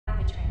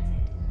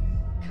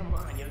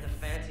Come on, you have the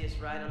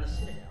fanciest ride on the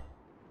Citadel.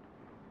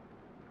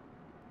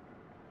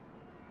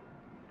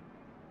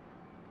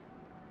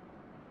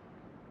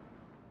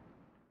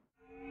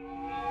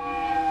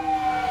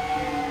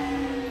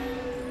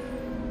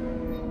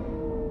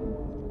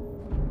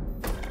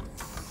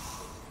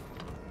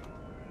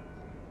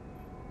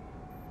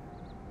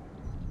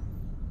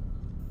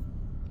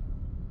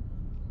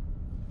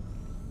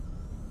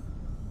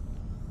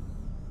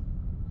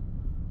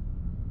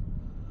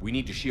 We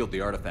need to shield the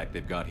artifact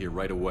they've got here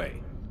right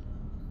away.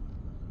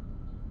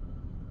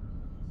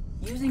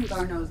 Using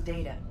Garneau's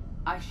data,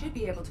 I should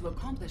be able to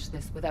accomplish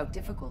this without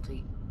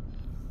difficulty.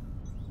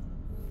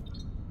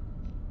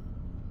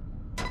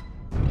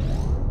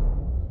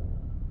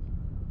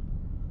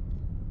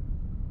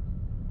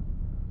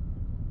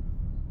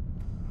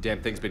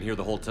 Damn thing's been here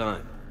the whole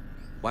time.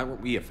 Why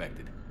weren't we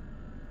affected?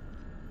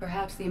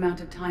 Perhaps the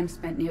amount of time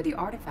spent near the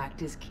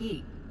artifact is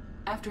key.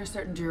 After a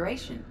certain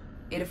duration,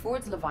 it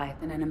affords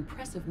Leviathan an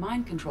impressive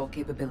mind control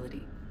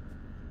capability.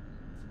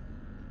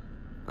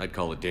 I'd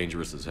call it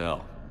dangerous as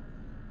hell.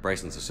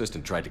 Bryson's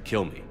assistant tried to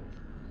kill me.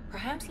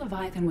 Perhaps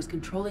Leviathan was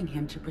controlling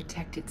him to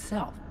protect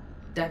itself,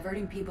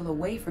 diverting people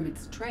away from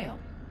its trail.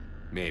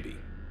 Maybe.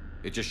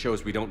 It just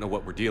shows we don't know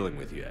what we're dealing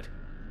with yet.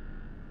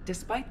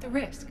 Despite the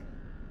risk,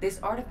 this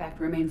artifact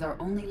remains our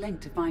only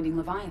link to finding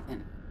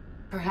Leviathan.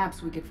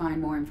 Perhaps we could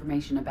find more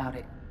information about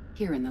it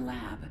here in the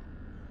lab.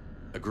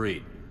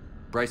 Agreed.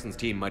 Bryson's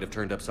team might have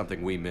turned up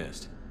something we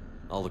missed.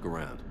 I'll look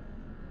around.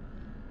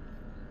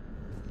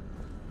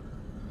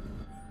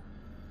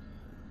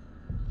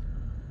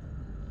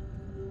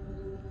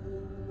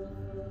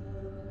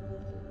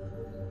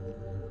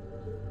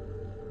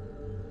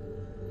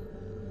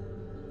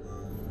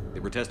 They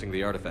were testing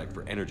the artifact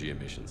for energy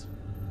emissions.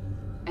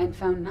 And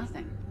found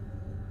nothing.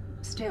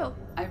 Still,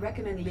 I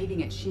recommend leaving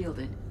it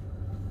shielded.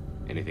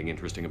 Anything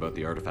interesting about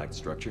the artifact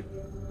structure?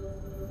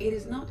 It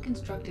is not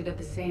constructed of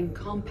the same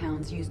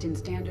compounds used in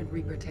standard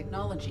Reaper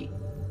technology.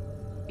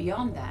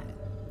 Beyond that,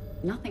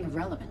 nothing of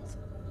relevance.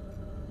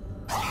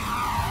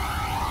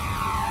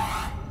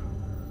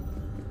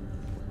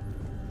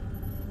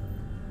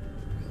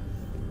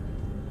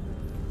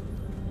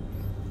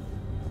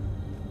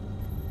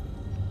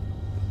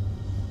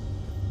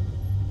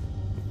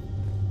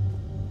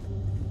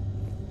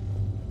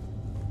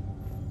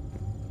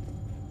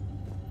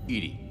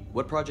 Edie,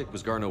 what project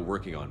was Garneau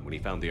working on when he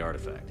found the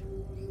artifact?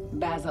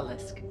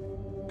 Basilisk.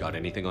 Got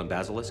anything on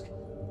Basilisk?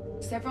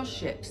 Several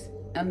ships,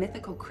 a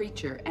mythical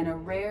creature, and a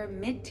rare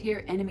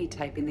mid-tier enemy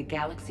type in the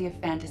Galaxy of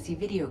Fantasy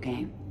video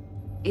game.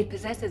 It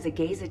possesses a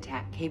gaze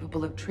attack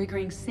capable of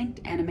triggering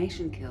synced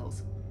animation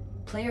kills.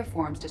 Player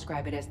forums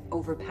describe it as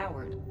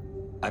overpowered.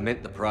 I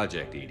meant the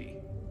project, Edie.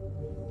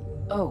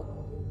 Oh.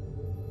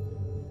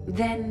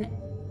 Then,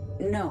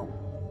 no.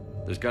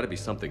 There's gotta be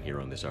something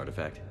here on this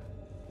artifact.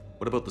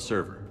 What about the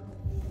server?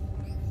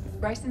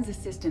 Bryson's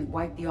assistant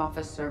wiped the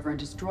office server and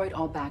destroyed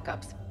all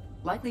backups,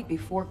 likely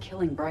before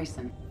killing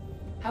Bryson.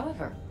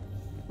 However,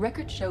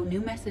 records show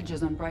new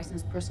messages on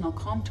Bryson's personal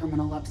comm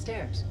terminal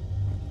upstairs.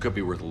 Could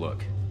be worth a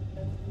look.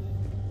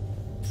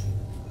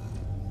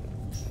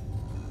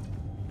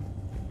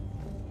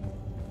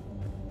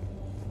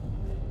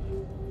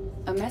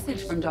 A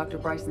message from Dr.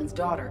 Bryson's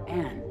daughter,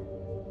 Anne.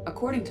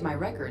 According to my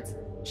records,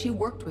 she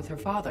worked with her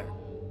father.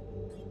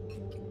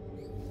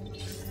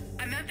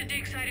 I'm at the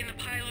dig site in the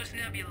Pylos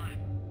Nebula.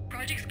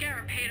 Project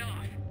Scarab paid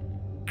off.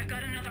 I've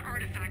got another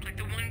artifact like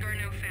the one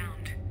Garneau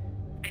found.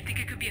 I think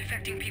it could be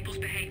affecting people's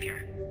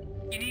behavior.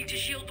 You need to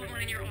shield the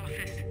one in your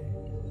office.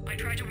 I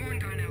tried to warn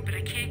Garneau, but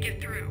I can't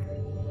get through.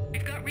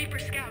 We've got Reaper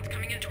scouts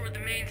coming in toward the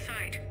main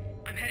site.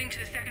 I'm heading to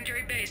the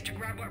secondary base to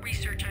grab what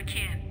research I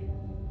can.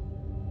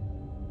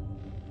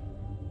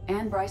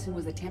 Anne Bryson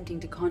was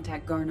attempting to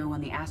contact Garneau on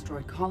the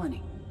asteroid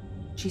colony.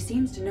 She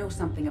seems to know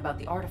something about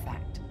the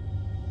artifact.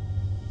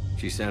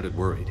 She sounded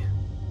worried.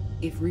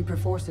 If Reaper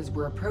forces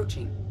were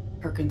approaching,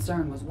 her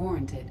concern was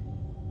warranted.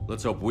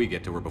 Let's hope we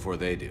get to her before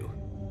they do.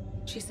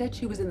 She said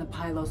she was in the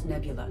Pylos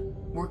Nebula,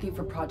 working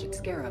for Project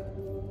Scarab.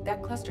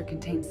 That cluster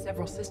contains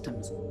several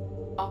systems.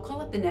 I'll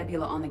call up the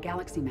nebula on the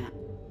galaxy map.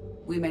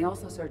 We may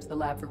also search the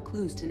lab for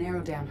clues to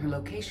narrow down her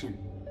location.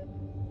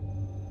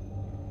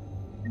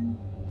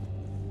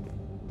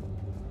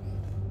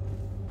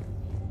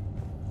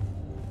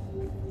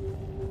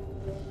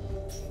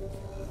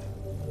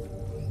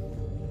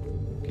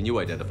 Can you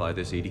identify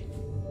this, Edie?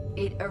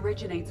 It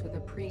originates with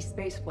a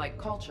pre-spaceflight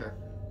culture,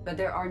 but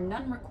there are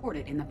none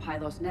recorded in the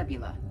Pylos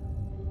Nebula.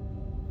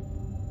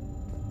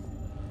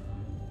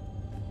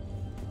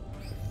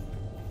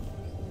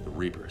 The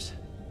Reapers.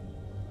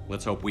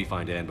 Let's hope we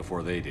find Anne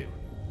before they do.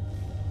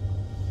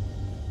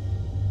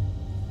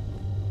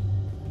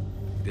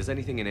 Does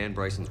anything in Anne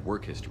Bryson's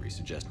work history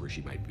suggest where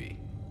she might be?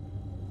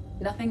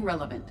 Nothing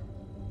relevant.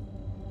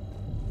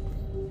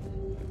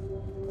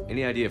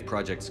 Any idea if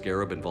Project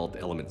Scarab involved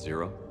Element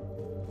Zero?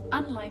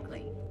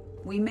 Unlikely.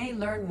 We may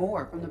learn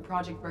more from the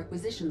Project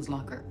Requisitions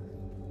Locker.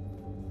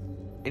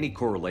 Any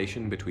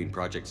correlation between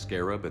Project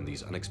Scarab and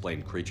these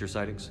unexplained creature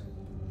sightings?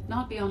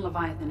 Not beyond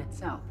Leviathan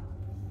itself.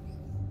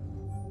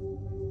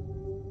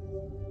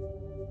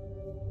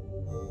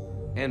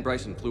 Ann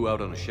Bryson flew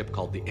out on a ship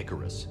called the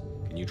Icarus.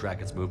 Can you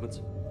track its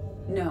movements?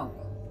 No.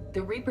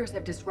 The Reapers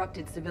have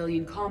disrupted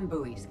civilian comm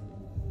buoys.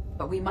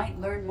 But we might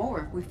learn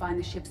more if we find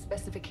the ship's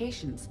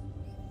specifications.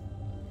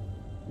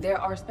 There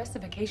are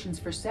specifications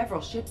for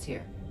several ships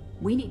here.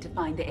 We need to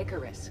find the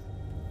Icarus.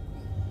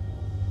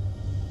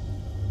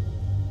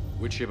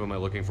 Which ship am I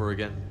looking for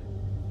again?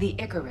 The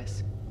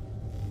Icarus.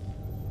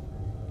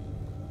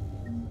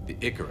 The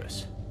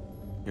Icarus.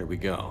 Here we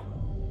go.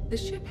 The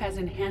ship has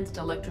enhanced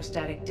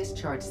electrostatic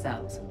discharge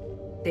cells.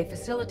 They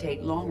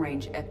facilitate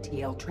long-range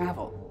FTL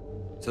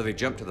travel. So they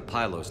jumped to the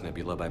Pylos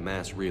Nebula by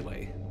mass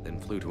relay, then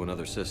flew to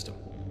another system.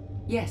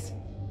 Yes.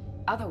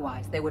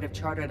 Otherwise, they would have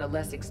chartered a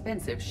less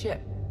expensive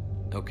ship.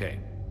 Okay,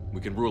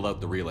 we can rule out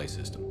the relay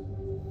system.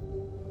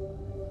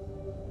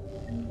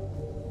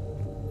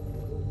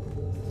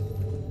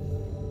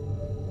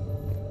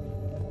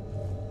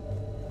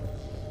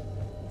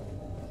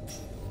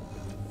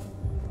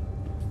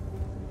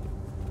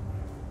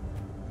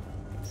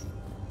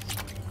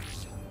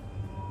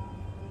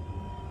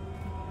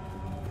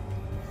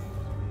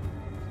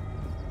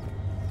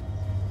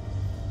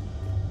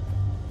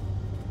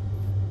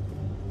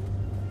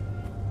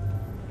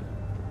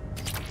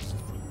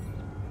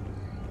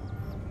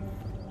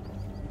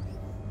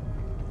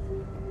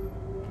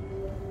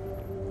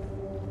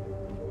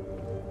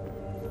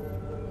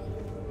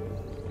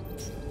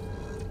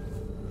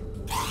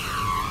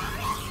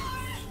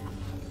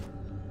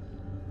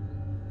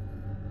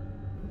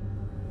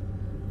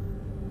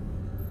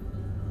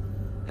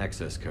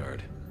 Access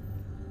card.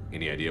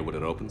 Any idea what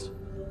it opens?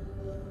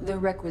 The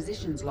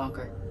requisitions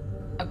locker.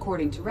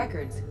 According to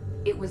records,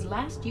 it was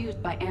last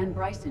used by Ann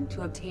Bryson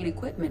to obtain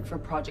equipment for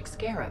Project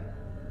Scarab.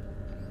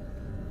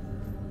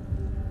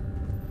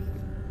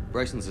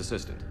 Bryson's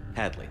assistant,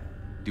 Hadley.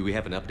 Do we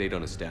have an update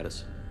on his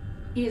status?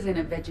 He is in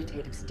a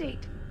vegetative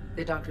state.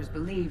 The doctors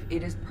believe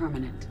it is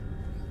permanent.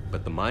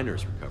 But the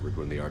miners recovered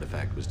when the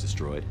artifact was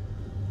destroyed.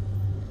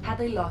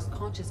 Hadley lost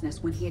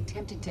consciousness when he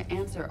attempted to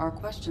answer our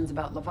questions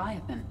about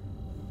Leviathan.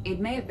 It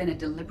may have been a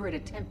deliberate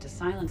attempt to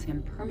silence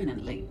him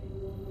permanently.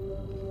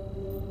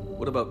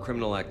 What about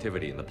criminal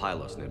activity in the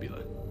Pylos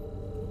Nebula?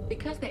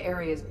 Because the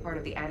area is part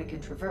of the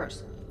Attican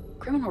Traverse,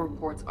 criminal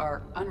reports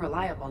are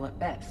unreliable at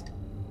best.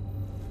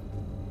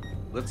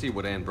 Let's see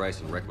what Ann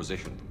Bryson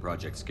requisitioned from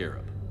Project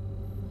Scarab.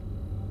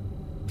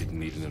 Didn't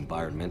need an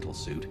environmental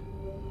suit.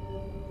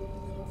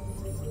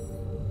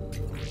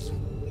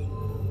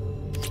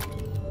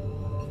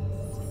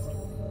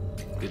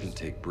 Didn't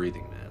take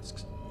breathing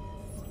masks.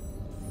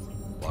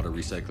 Water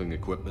recycling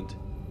equipment.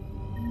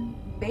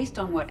 Based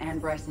on what Ann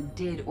Bryson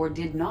did or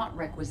did not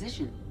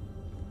requisition,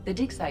 the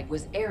dig site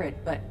was arid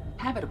but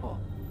habitable.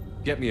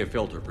 Get me a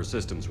filter for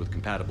systems with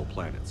compatible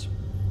planets.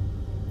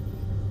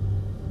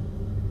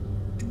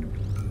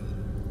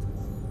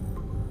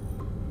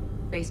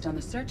 Based on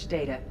the search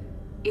data,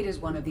 it is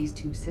one of these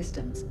two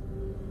systems.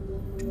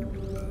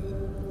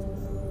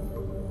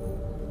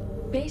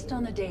 Based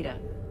on the data,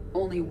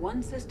 only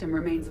one system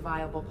remains a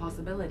viable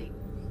possibility.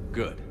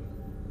 Good.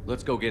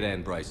 Let's go get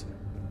Ann Bryson.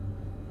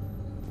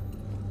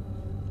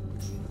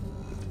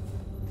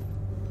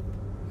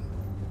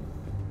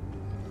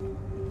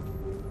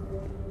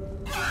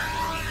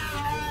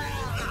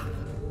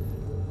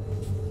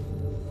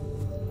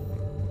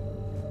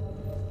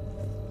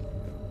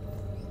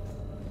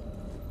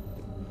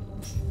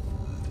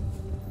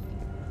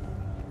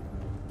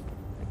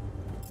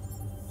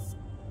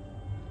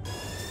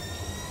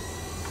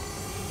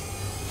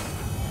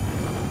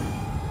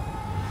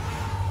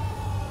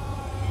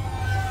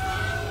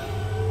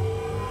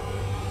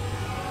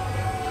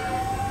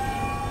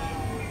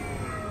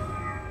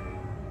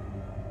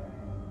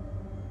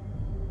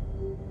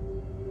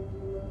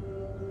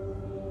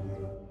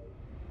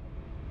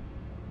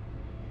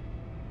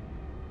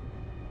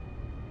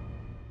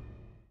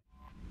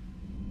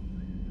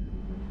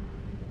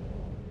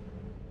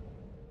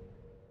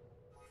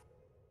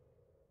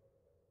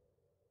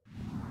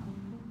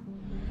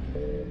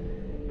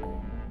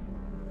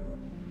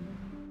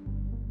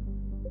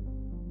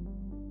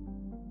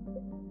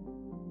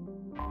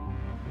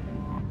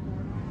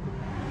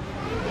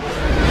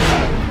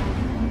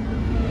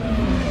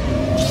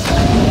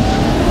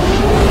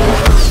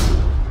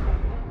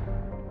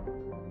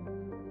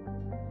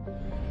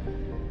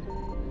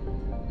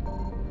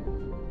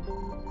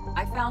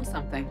 I found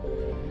something.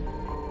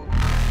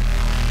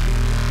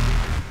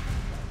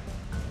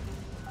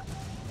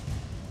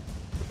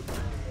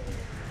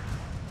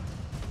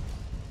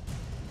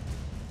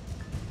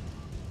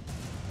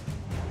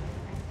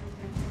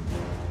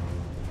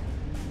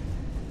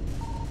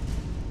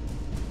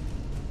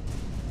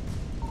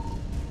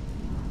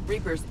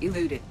 Reapers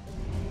eluded.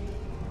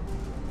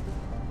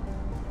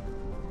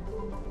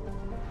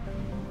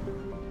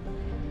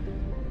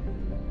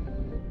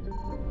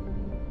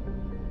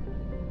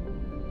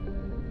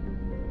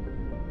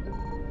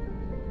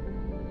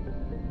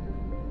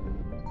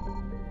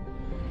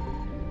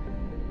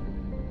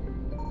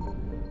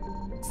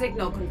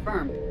 Signal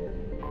confirmed.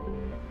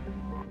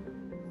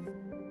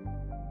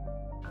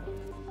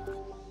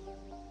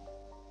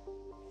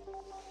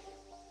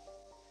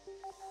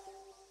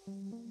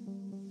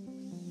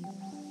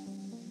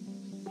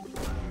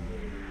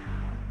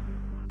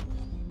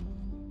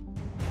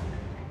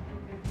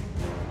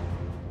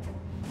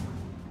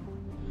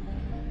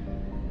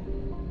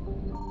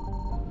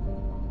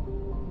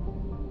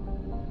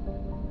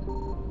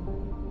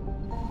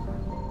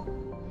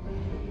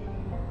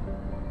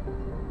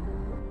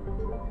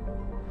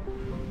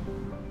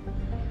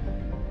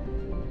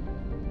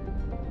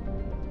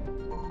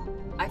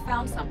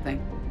 found something.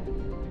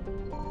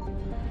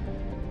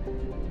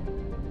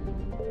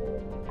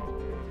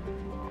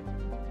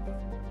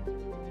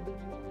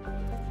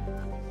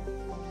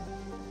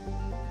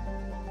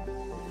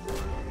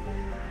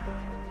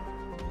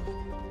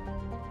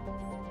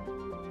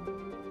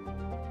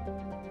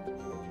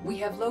 We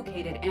have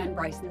located Anne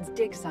Bryson's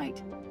dig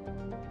site.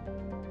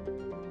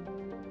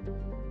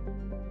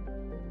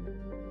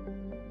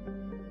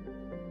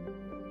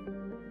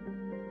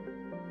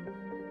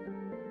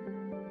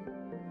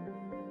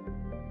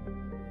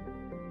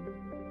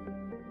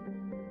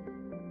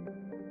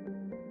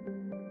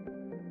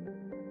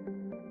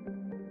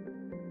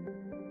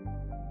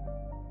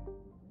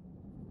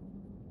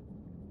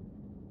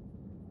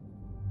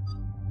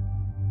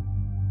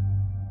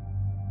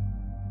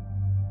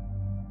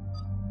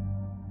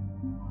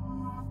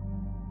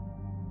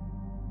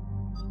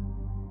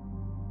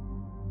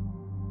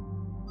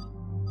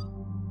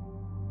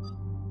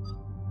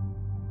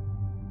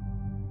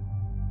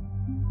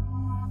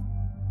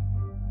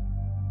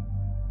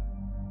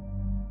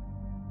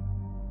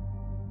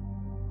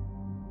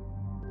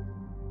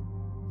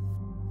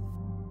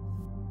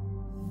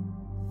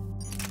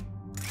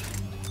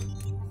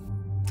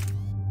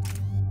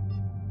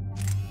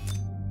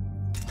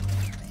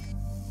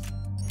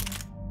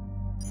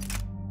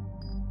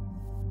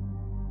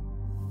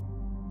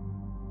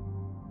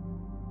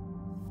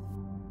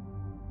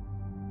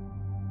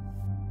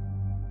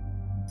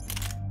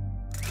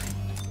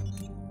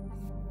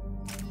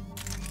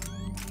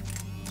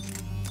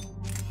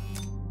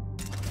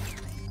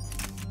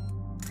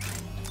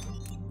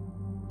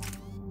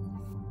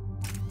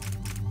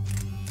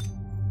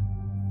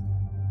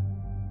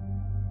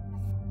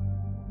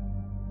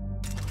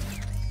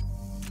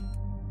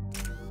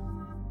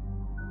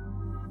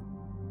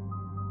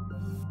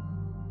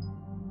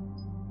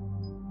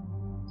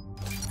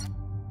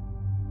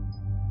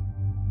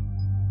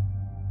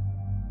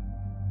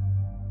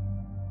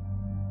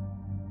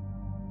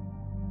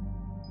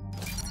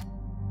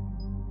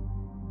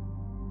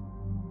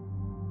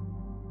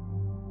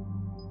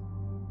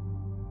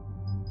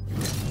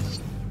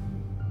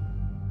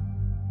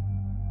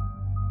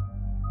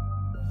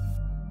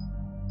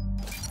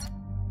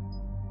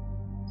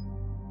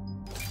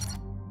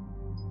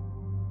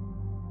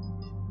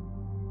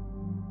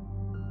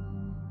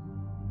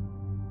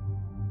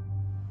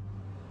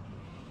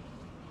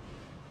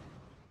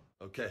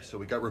 Okay, so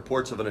we got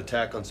reports of an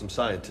attack on some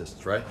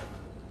scientists, right?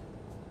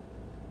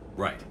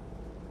 Right.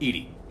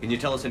 Edie, can you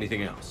tell us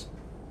anything else?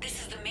 This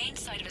is the main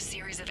site of a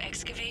series of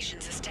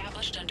excavations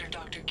established under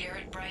Dr.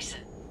 Garrett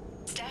Bryson.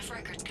 Staff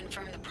records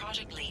confirm the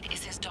project lead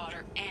is his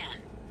daughter, Anne.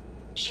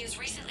 She has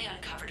recently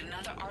uncovered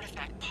another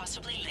artifact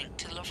possibly linked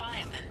to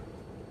Leviathan.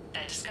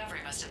 That discovery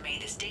must have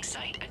made this dig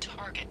site a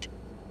target.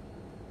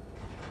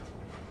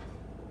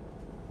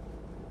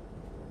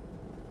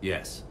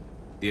 Yes.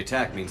 The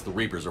attack means the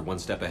Reapers are one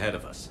step ahead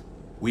of us.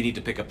 We need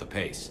to pick up the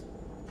pace.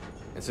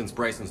 And since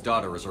Bryson's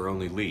daughter is our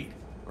only lead,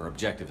 our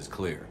objective is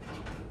clear.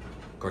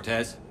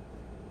 Cortez?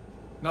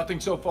 Nothing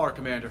so far,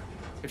 Commander.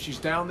 If she's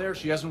down there,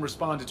 she hasn't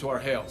responded to our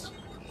hails.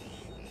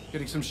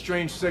 Getting some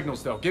strange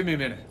signals, though. Give me a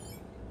minute.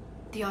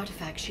 The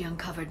artifact she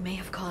uncovered may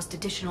have caused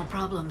additional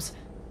problems.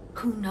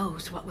 Who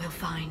knows what we'll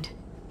find?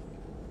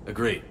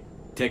 Agreed.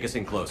 Take us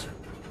in closer.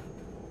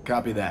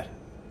 Copy that.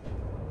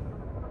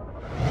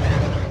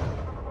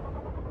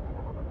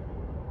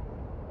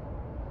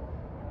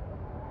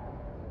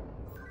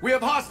 We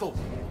have hostiles!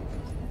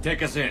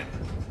 Take us in.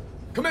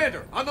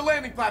 Commander, on the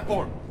landing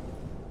platform!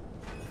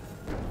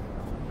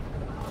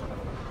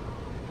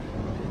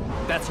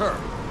 That's her.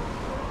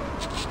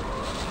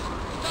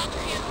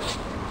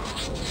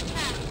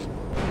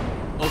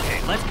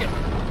 Okay, let's get...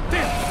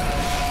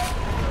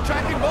 Damn!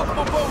 Tracking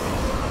multiple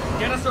boats!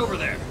 Get us over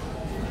there.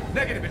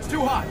 Negative, it's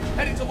too hot.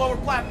 Heading to lower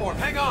platform,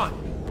 hang on!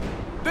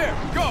 There,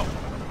 go!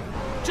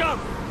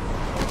 Jump!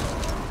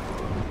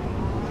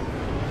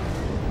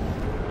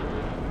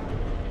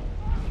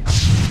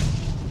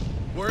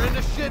 We're in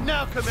the shit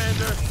now,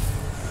 Commander!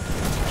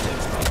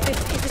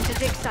 This isn't a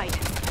dig site.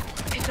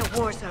 It's a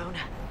war zone.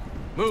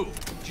 Move.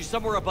 She's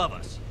somewhere above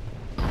us.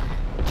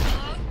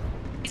 Hello?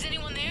 Is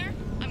anyone there?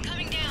 I'm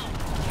coming down.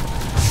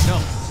 No,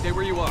 stay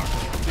where you are.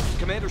 This is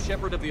Commander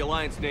Shepard of the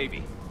Alliance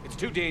Navy. It's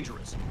too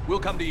dangerous. We'll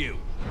come to you.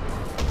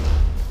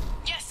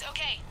 Yes,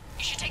 okay.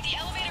 You should take the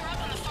elevator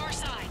up on the far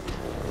side.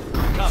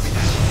 Copy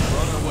that.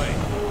 We're on our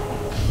way.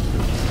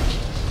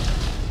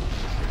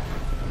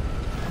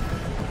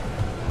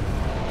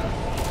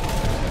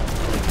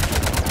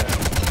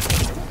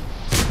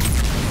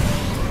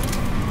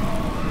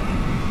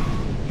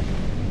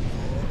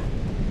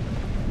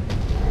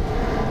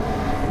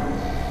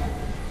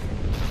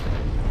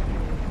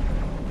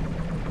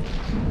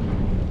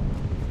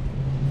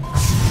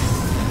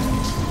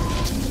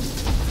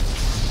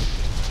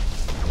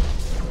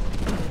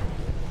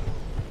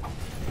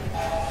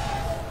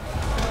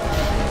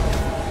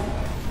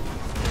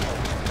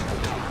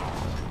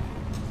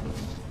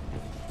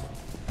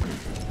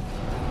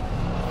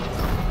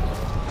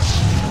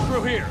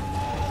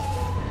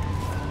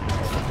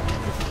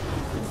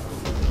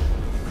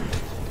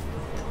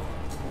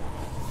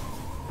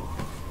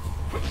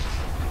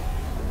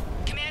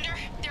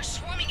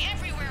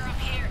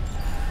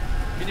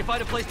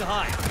 find a place to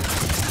hide.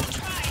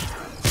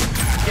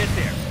 Try. Get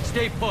there.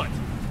 Stay put.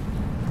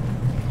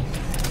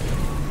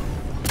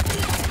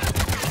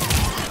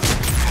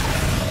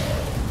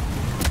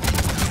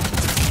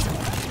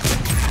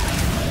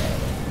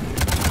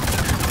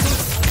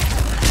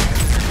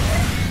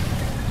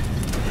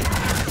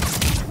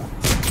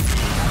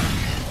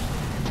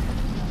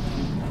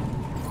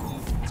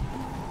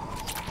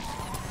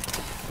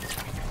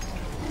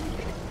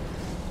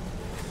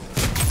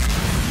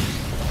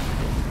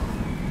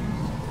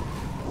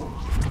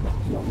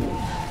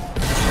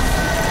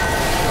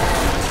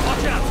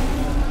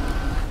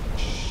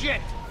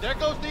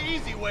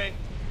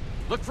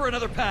 Look for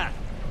another path.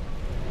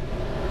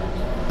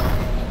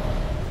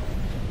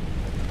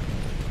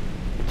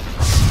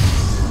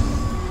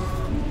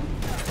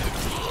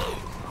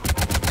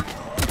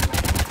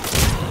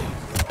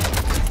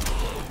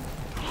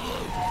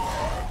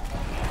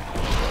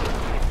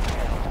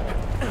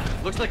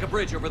 Looks like a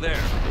bridge over there.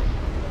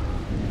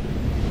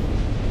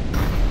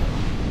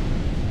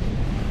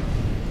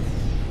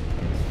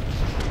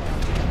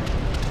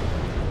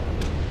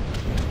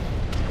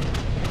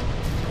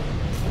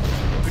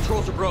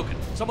 Controls are broken.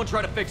 Someone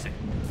try to fix it.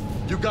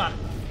 You got it.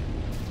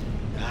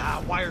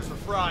 Ah, wires are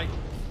fried.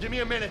 Give me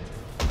a minute.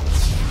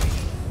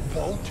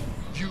 Won't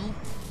you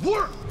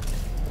work?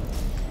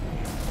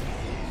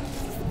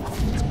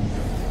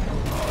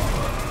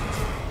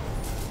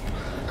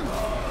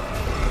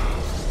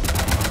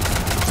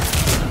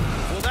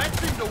 Well, that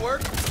seemed to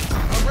work.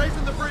 I'm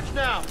raising the bridge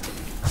now.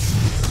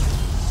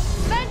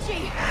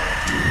 Banshee!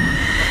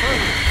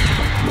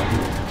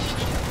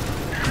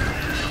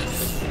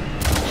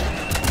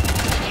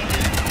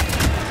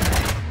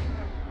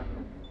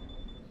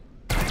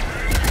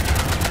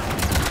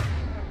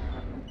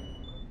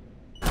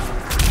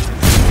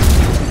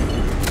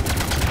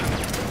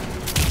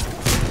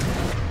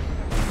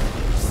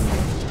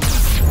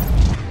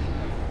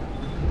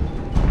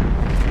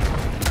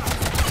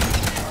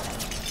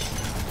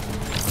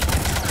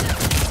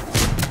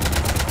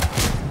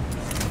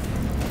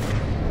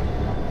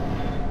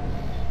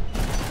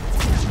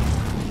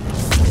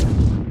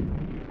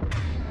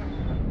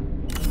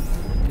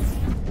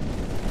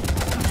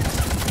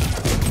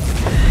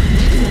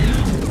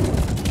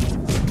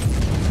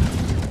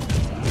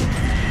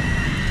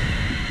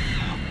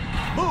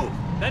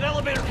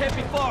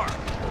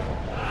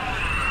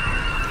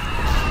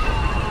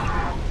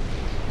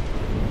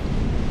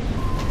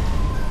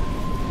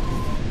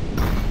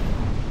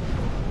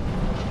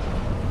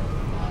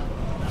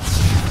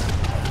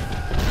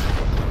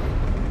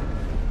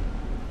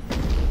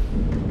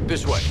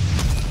 This way.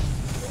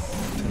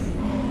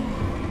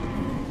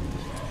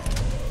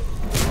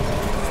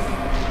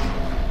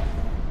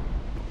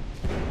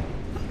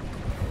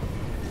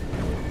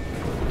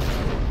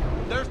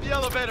 There's the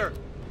elevator.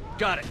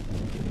 Got it.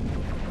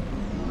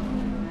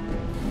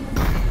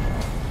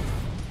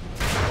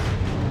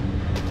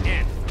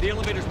 And the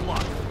elevator's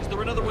blocked. Is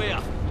there another way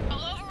up?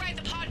 I'll override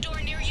the pod door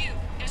near you.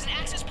 There's an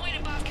access point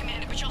above,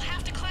 Commander, but you'll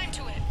have to climb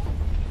to it.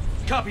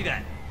 Copy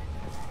that.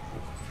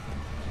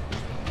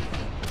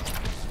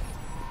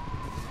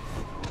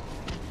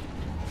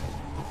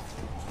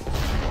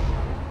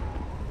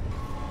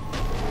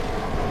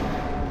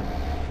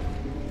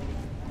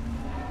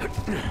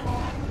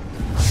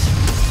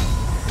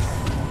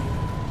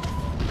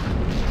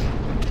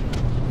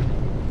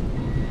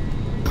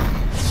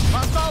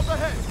 Hostiles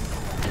ahead.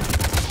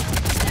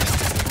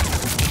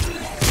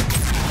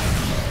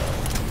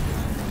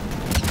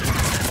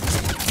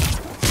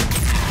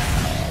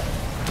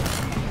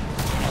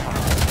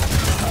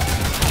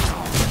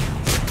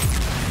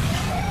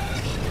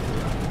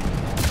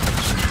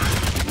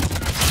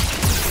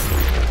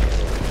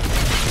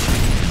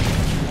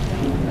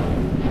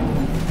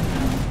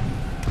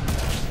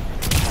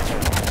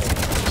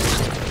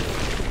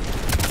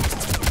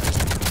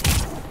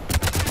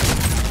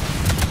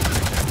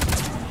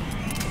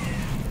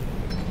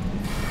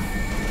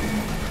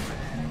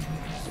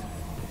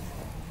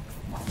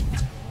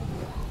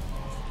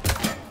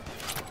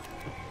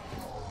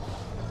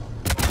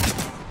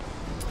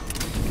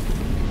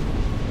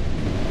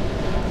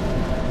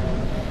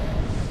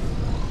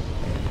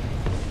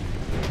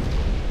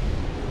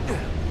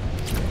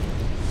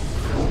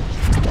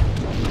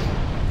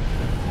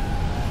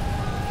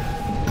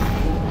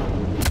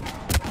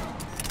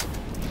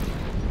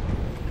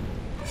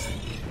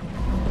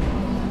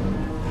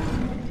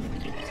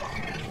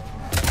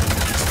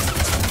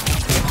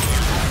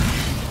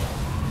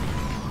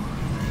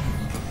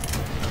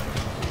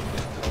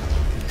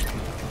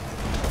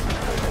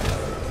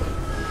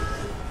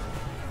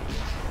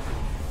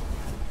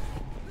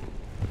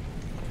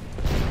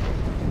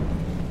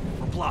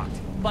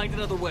 Blocked. Find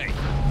another way.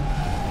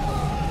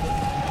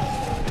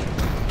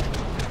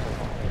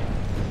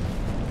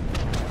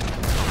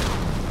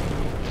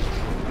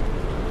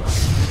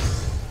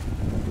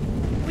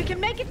 We can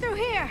make it through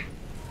here!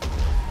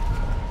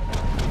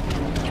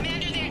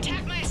 Commander, they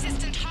attacked my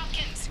assistant,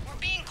 Hopkins. We're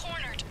being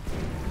cornered.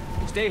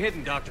 Stay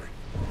hidden, Doctor.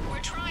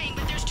 We're trying,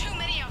 but there's too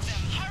many of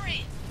them.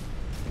 Hurry!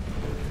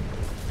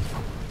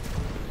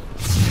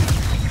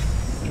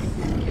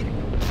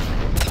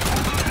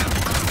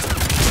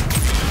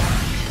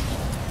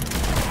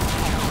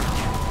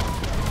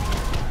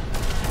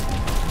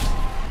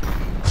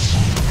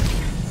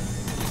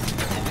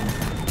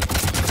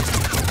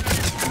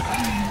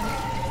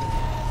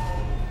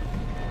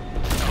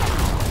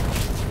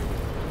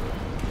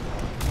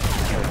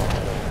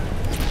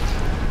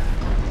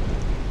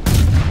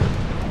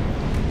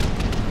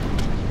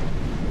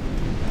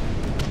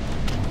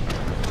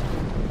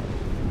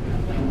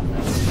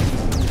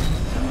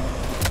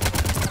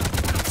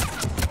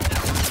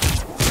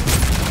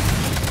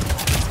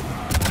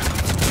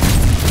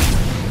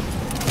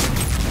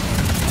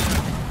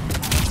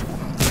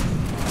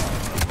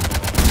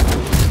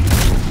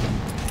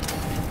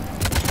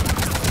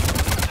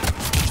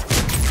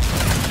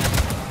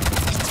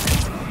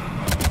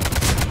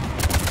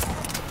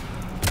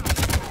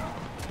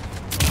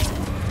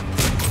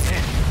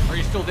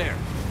 still there?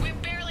 We're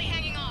barely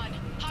hanging on.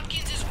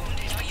 Hopkins is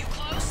wounded. Are you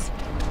close?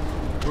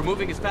 We're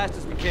moving as fast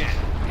as we can.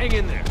 Hang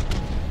in there.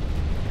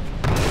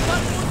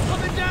 Platform's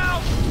coming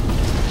down!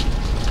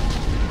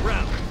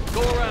 Round.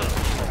 Go around.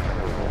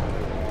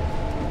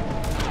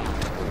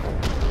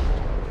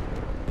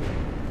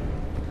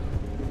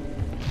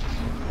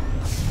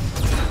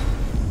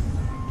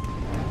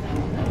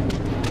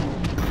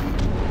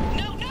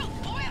 No,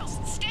 Boyles,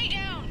 stay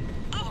down.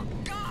 Oh,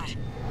 God.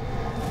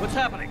 What's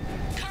happening?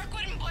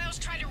 Kirkwood and Boyles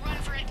tried to run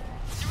for it.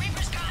 The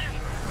Reapers got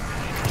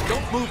him.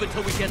 Don't move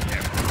until we get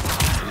there.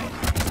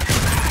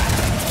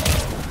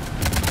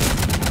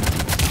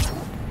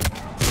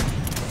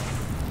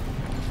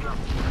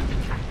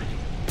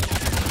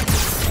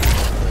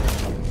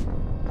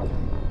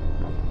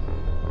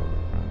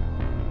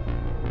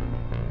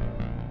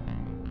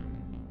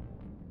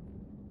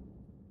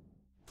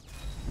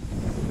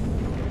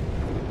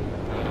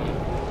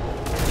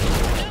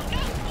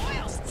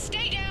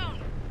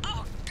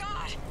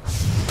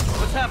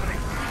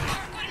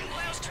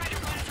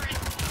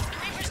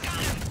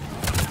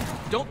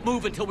 Don't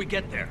move until we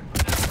get there.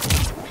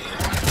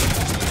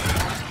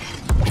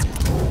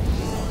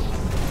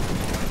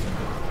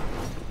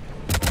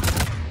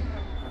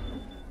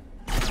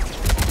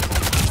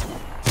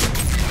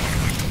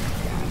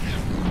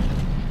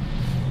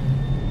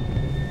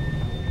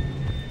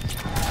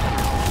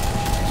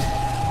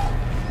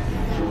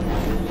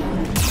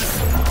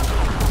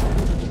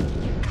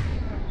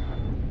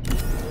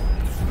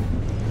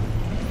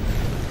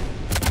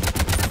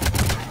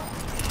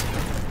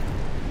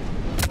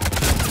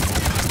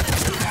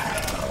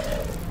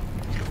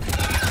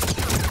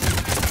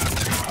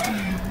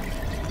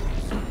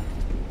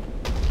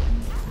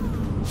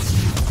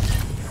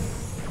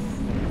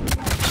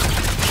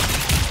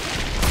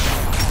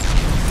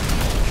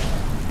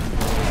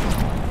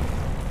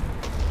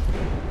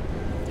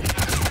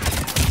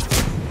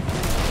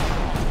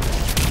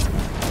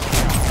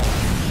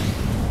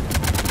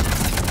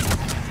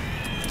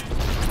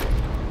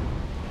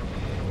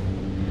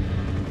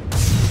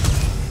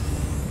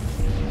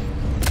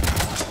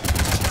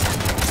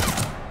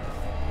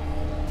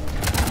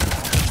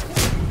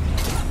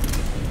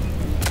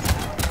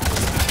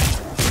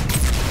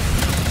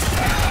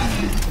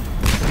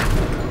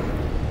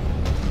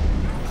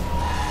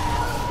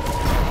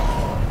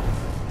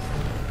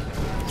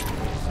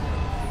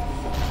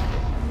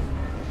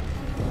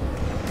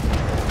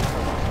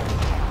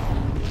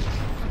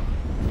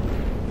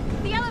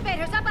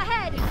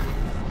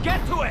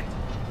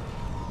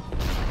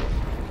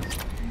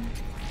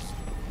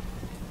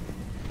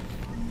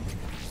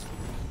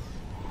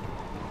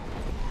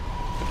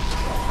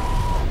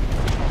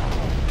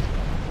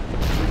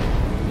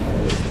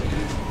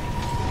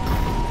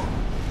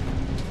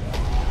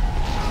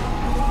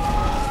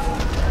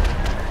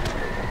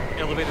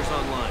 Elevator's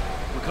online.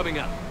 We're coming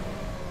up.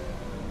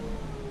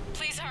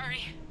 Please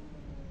hurry.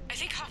 I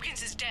think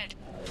Hopkins is dead.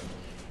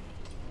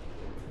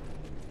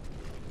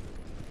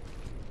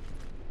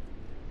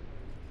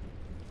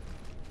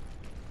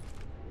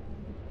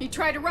 He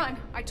tried to run.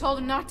 I told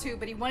him not to,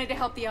 but he wanted to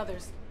help the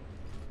others.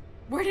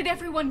 Where did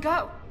everyone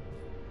go?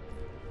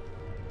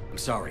 I'm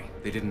sorry,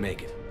 they didn't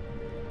make it.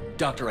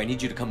 Doctor, I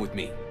need you to come with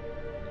me.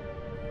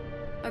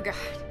 Oh God.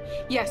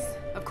 Yes,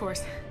 of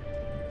course.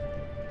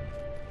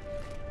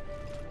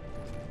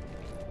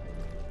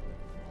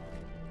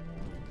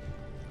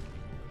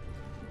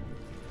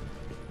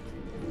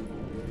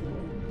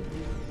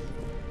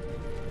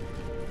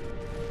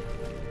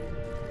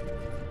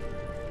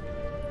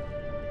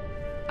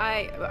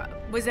 I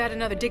was at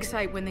another dig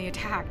site when they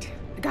attacked.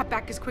 I got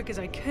back as quick as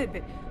I could,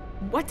 but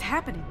what's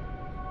happening?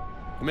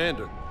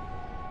 Commander.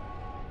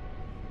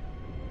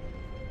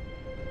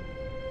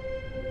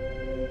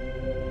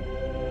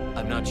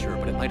 I'm not sure,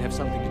 but it might have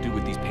something to do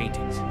with these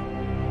paintings.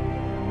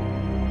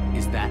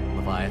 Is that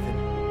Leviathan?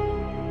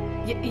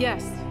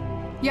 Yes.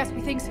 Yes,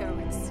 we think so.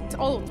 It's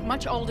old,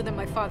 much older than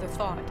my father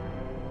thought.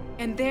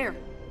 And there,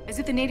 as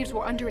if the natives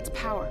were under its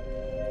power.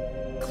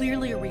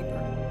 Clearly a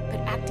Reaper, but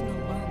acting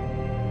alone.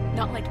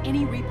 Not like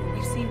any Reaper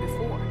we've seen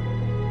before.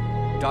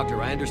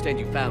 Doctor, I understand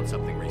you found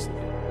something recently.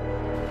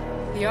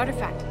 The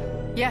artifact.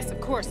 Yes,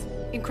 of course.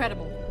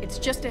 Incredible. It's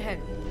just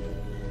ahead.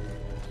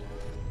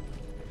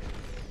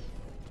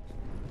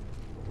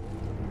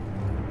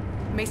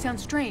 It may sound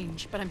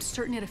strange, but I'm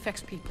certain it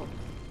affects people.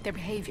 Their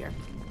behavior.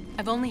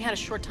 I've only had a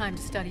short time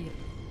to study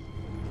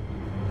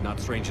it. Not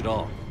strange at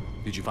all.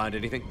 Did you find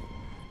anything?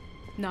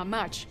 Not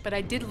much, but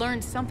I did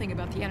learn something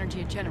about the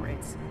energy it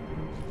generates.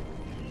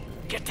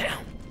 Get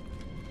down!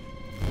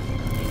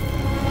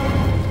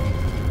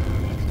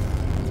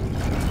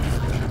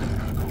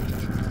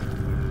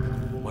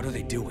 What are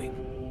they doing?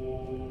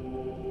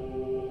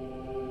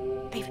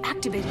 They've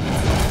activated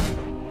it.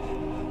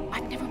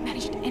 I've never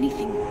managed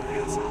anything.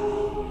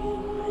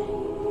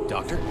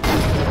 Doctor?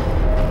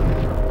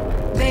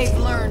 They've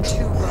learned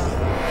to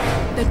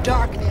run. The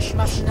darkness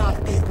must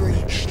not be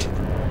breached.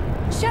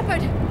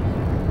 Shepard!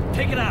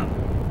 Take it out!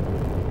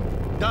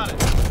 Got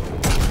it.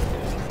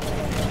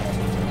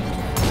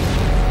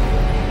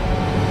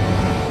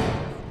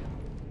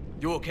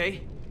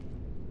 okay?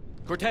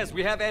 Cortez,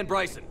 we have Ann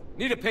Bryson.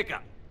 Need a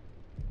pickup.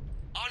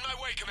 On my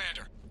way,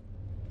 Commander.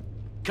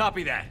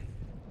 Copy that.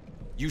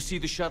 You see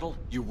the shuttle,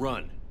 you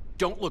run.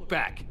 Don't look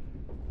back.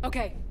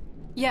 Okay.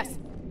 Yes.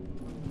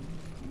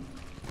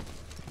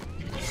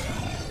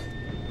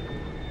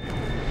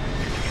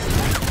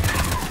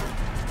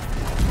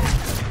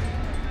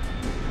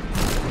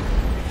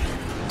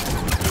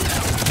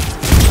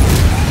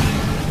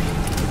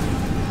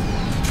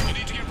 You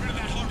need to get rid of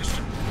that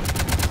harvester.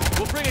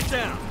 We'll bring it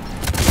down.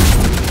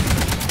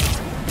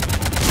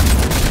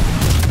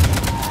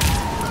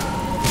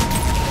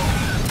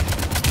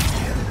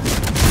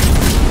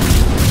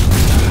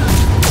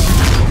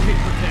 Okay,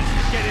 Cortez,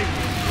 get in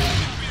here.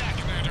 Copy that,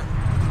 Commander.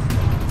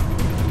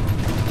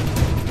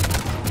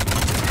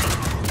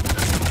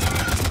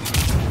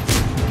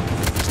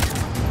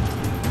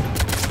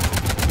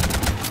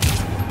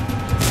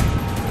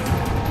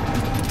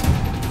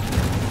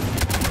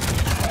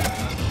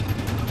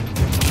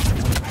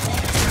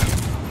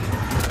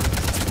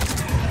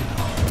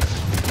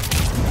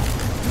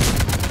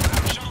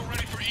 Shuttle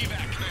ready for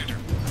evac, Commander.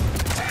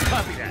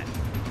 Copy that.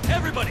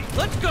 Everybody,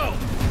 let's go!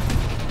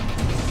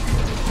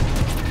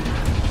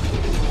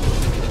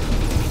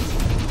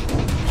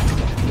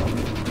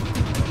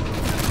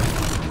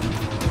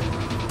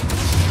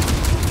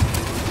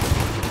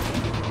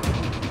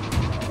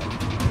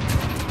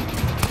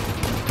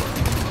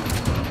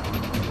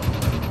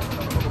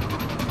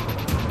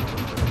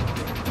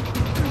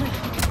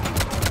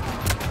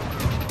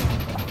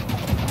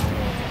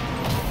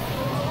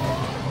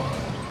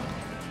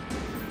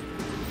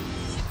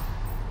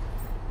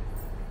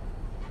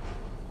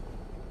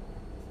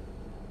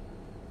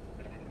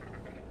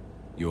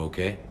 You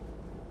okay?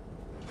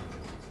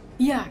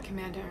 Yeah,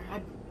 Commander.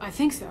 I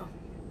think so.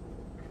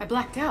 I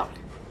blacked out.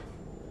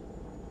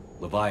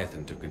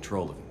 Leviathan took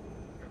control of him.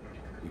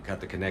 You cut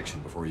the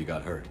connection before you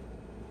got hurt.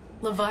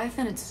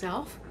 Leviathan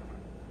itself?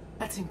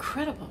 That's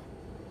incredible.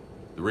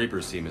 The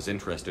Reapers seem as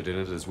interested in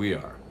it as we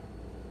are.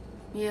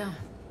 Yeah,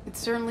 it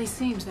certainly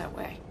seems that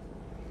way.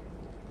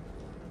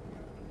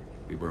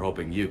 We were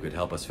hoping you could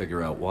help us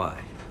figure out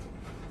why.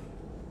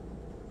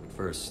 But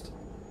first...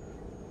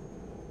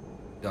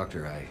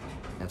 Doctor, I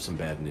have some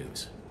bad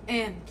news.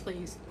 Anne,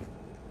 please.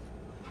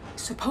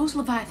 Suppose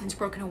Leviathan's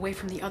broken away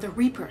from the other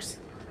Reapers.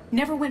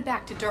 Never went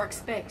back to dark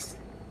space.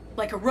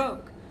 Like a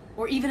rogue,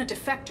 or even a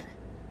defector.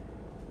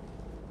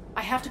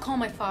 I have to call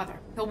my father.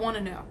 He'll want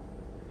to know.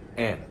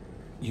 Anne,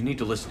 you need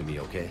to listen to me,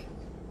 okay?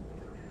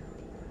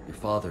 Your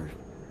father...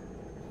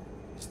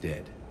 is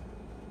dead.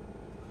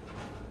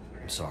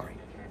 I'm sorry.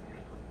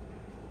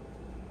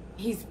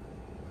 He's...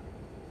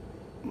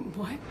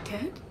 what?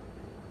 Dead?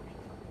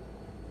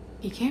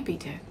 He can't be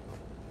dead.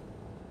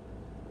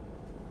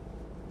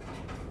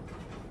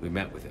 We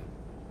met with him,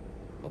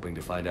 hoping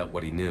to find out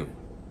what he knew.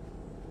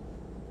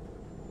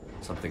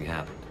 Something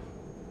happened.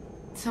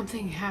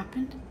 Something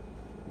happened?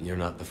 You're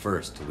not the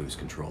first to lose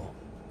control.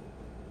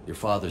 Your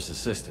father's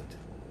assistant.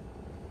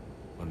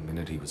 One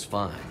minute he was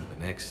fine,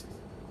 the next...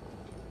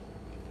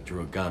 he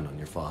drew a gun on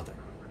your father.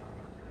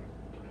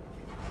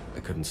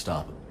 I couldn't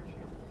stop him.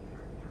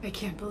 I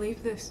can't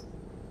believe this.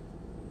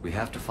 We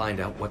have to find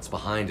out what's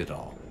behind it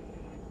all.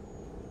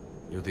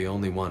 You're the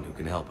only one who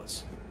can help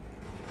us.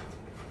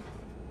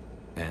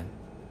 Anne?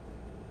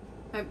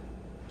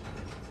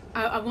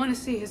 I want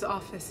to see his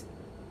office.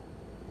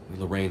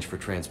 We'll arrange for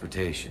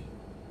transportation.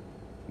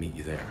 Meet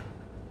you there.